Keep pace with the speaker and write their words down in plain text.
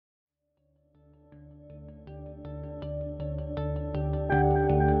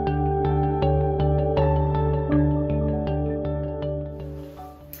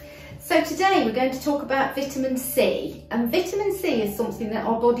So today we're going to talk about vitamin C, and vitamin C is something that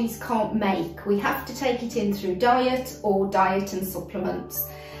our bodies can't make. We have to take it in through diet or diet and supplements.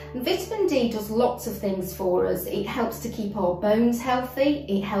 And vitamin D does lots of things for us. It helps to keep our bones healthy,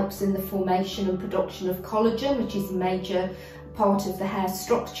 it helps in the formation and production of collagen, which is a major part of the hair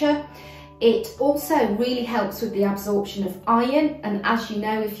structure. It also really helps with the absorption of iron, and as you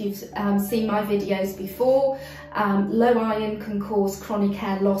know, if you've seen my videos before, low iron can cause chronic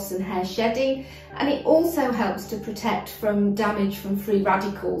hair loss and hair shedding, and it also helps to protect from damage from free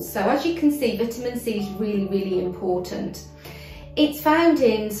radicals. So as you can see, vitamin C is really important. It's found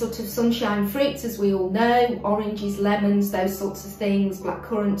in sort of sunshine fruits, as we all know, oranges, lemons, those sorts of things,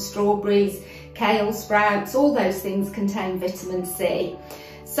 blackcurrant, strawberries, kale, sprouts, all those things contain vitamin C.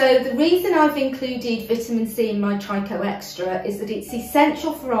 So the reason I've included vitamin C in my Tricoextra is that it's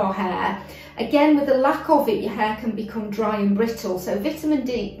essential for our hair. Again, with a lack of it, your hair can become dry and brittle. So vitamin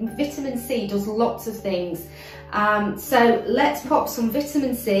C does lots of things. So let's pop some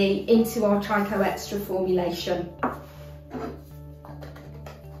vitamin C into our Tricoextra formulation.